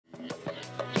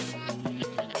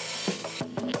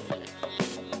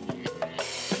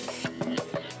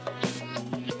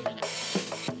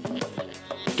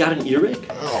Got an earache?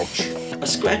 Ouch. A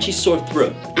scratchy sore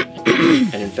throat?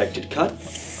 An infected cut?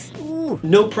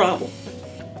 No problem.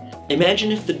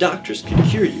 Imagine if the doctors could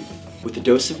cure you with a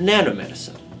dose of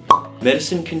nanomedicine.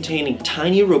 Medicine containing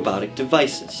tiny robotic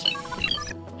devices.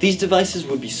 These devices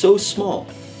would be so small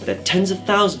that tens of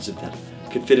thousands of them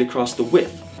could fit across the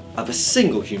width of a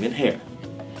single human hair.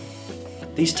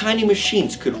 These tiny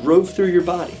machines could rove through your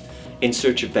body in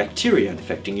search of bacteria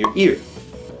infecting your ear,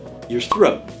 your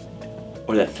throat,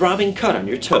 or that throbbing cut on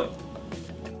your toe.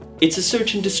 It's a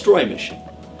search and destroy mission.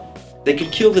 They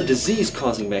could kill the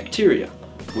disease-causing bacteria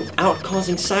without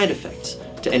causing side effects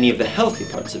to any of the healthy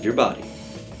parts of your body.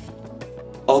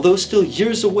 Although still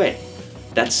years away,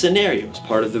 that scenario is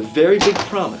part of the very big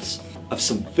promise of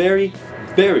some very,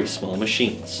 very small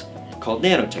machines called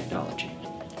nanotechnology.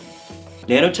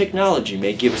 Nanotechnology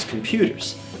may give us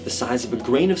computers the size of a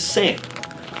grain of sand,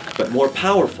 but more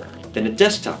powerful than a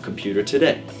desktop computer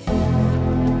today.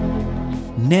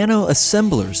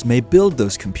 Nano-assemblers may build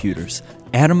those computers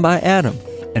atom by atom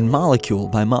and molecule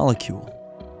by molecule.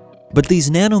 But these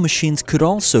nanomachines could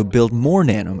also build more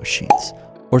nanomachines,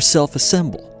 or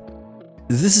self-assemble.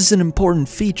 This is an important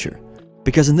feature,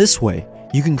 because in this way,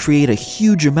 you can create a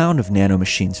huge amount of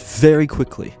nanomachines very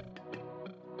quickly.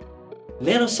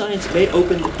 Nanoscience may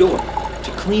open the door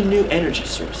to clean new energy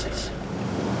sources,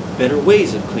 better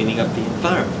ways of cleaning up the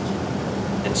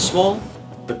environment, and small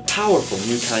but powerful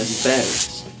new kinds of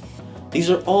batteries. These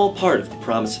are all part of the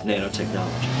promise of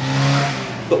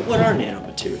nanotechnology. But what are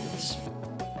nanomaterials?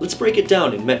 Let's break it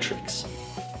down in metrics.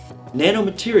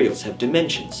 Nanomaterials have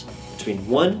dimensions between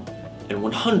 1 and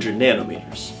 100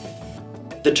 nanometers.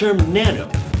 The term nano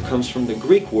comes from the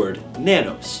Greek word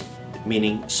nanos,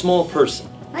 meaning small person.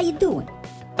 How you doing?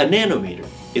 A nanometer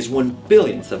is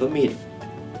 1/1000th of a meter.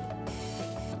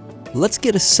 Let's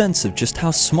get a sense of just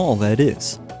how small that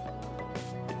is.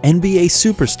 NBA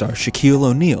superstar Shaquille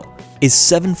O'Neal is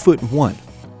 7'1",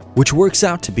 which works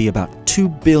out to be about 2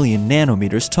 billion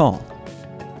nanometers tall.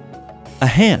 A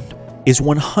hand is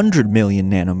 100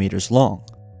 million nanometers long.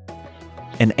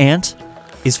 An ant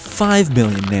is 5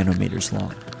 million nanometers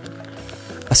long.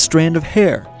 A strand of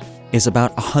hair is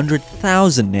about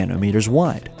 100,000 nanometers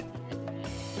wide.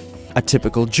 A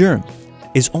typical germ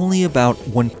is only about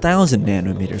 1,000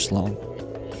 nanometers long.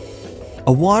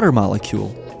 A water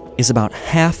molecule is about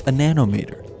half a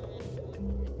nanometer.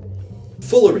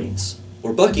 Fullerenes,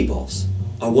 or buckyballs,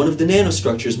 are one of the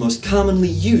nanostructures most commonly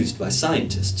used by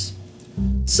scientists.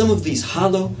 Some of these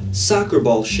hollow, soccer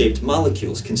ball-shaped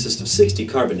molecules consist of 60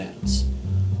 carbon atoms.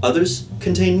 Others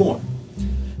contain more.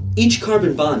 Each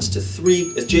carbon bonds to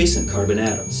 3 adjacent carbon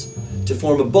atoms to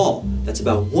form a ball that's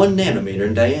about 1 nanometer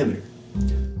in diameter.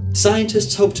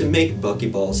 Scientists hope to make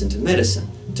buckyballs into medicine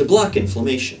to block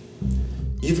inflammation.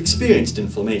 You've experienced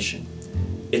inflammation.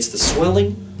 It's the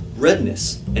swelling,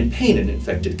 redness, and pain in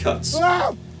infected cuts.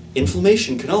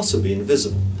 Inflammation can also be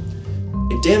invisible.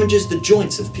 It damages the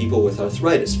joints of people with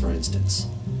arthritis, for instance.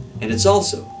 And it's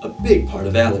also a big part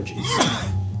of allergies.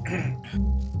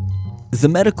 The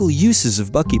medical uses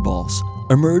of buckyballs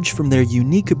emerge from their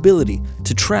unique ability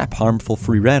to trap harmful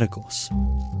free radicals.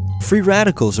 Free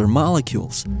radicals are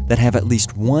molecules that have at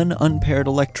least one unpaired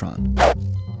electron.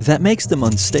 That makes them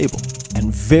unstable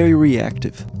and very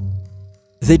reactive.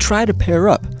 They try to pair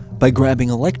up by grabbing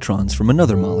electrons from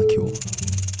another molecule.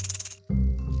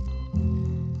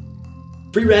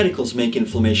 Free radicals make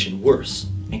inflammation worse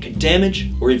and can damage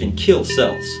or even kill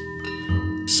cells.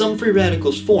 Some free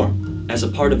radicals form as a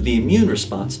part of the immune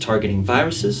response targeting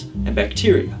viruses and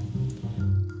bacteria.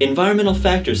 Environmental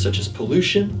factors such as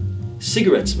pollution,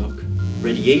 cigarette smoke,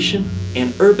 radiation,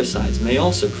 and herbicides may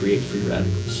also create free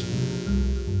radicals.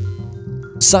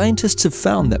 Scientists have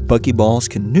found that buckyballs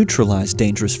can neutralize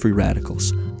dangerous free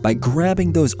radicals by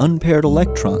grabbing those unpaired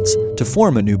electrons to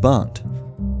form a new bond.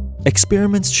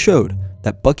 Experiments showed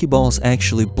that buckyballs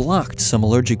actually blocked some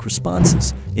allergic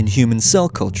responses in human cell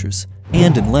cultures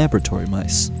and in laboratory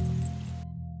mice.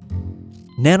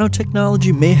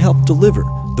 Nanotechnology may help deliver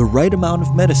the right amount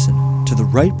of medicine to the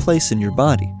right place in your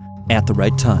body at the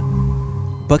right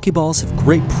time. Buckyballs have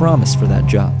great promise for that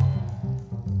job.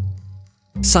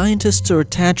 Scientists are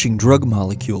attaching drug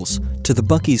molecules to the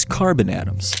Bucky's carbon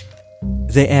atoms.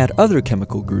 They add other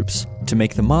chemical groups to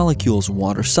make the molecules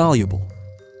water-soluble.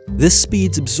 This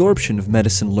speeds absorption of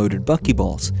medicine-loaded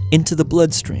buckyballs into the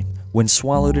bloodstream when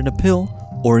swallowed in a pill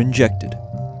or injected.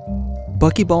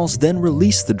 Buckyballs then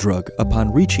release the drug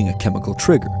upon reaching a chemical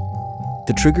trigger.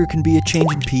 The trigger can be a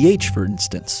change in pH, for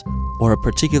instance, or a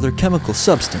particular chemical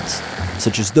substance,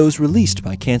 such as those released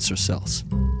by cancer cells.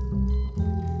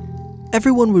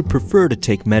 Everyone would prefer to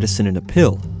take medicine in a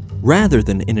pill, rather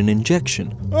than in an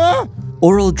injection.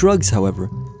 Oral drugs, however,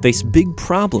 face big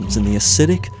problems in the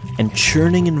acidic and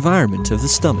churning environment of the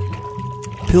stomach.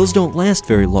 Pills don't last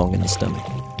very long in the stomach.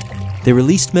 They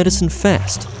release medicine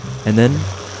fast, and then,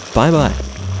 bye-bye,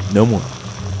 no more.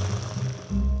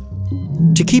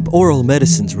 To keep oral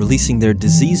medicines releasing their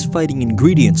disease-fighting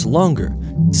ingredients longer,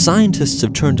 scientists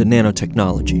have turned to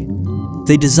nanotechnology.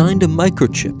 They designed a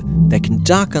microchip that can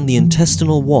dock on the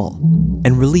intestinal wall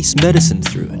and release medicine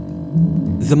through it.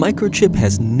 The microchip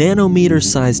has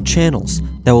nanometer-sized channels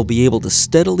that will be able to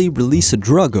steadily release a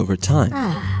drug over time.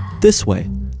 This way,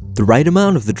 the right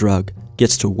amount of the drug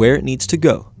gets to where it needs to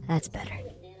go. That's better.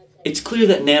 It's clear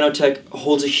that nanotech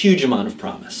holds a huge amount of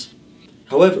promise.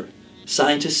 However,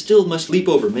 scientists still must leap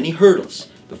over many hurdles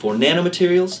before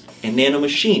nanomaterials and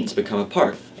nanomachines become a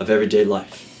part of everyday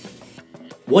life.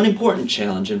 One important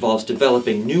challenge involves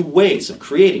developing new ways of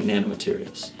creating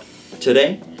nanomaterials.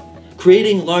 Today,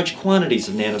 creating large quantities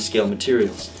of nanoscale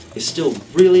materials is still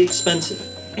really expensive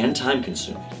and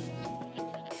time-consuming.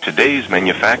 Today's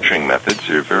manufacturing methods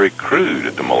are very crude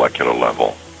at the molecular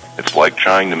level. It's like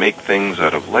trying to make things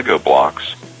out of Lego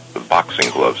blocks with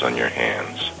boxing gloves on your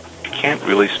hands. You can't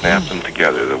really snap them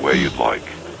together the way you'd like.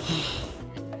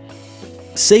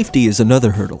 Safety is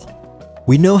another hurdle.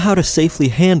 We know how to safely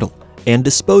handle and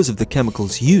dispose of the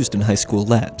chemicals used in high school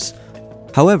labs.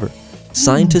 However,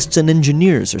 scientists and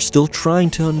engineers are still trying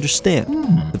to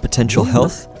understand the potential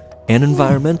health and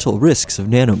environmental risks of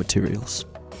nanomaterials.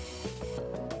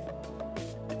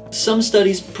 Some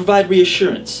studies provide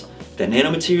reassurance that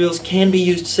nanomaterials can be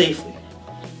used safely.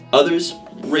 Others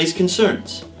raise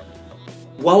concerns.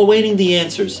 While awaiting the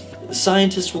answers,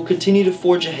 scientists will continue to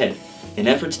forge ahead in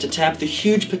efforts to tap the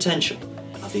huge potential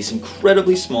of these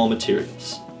incredibly small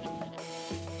materials.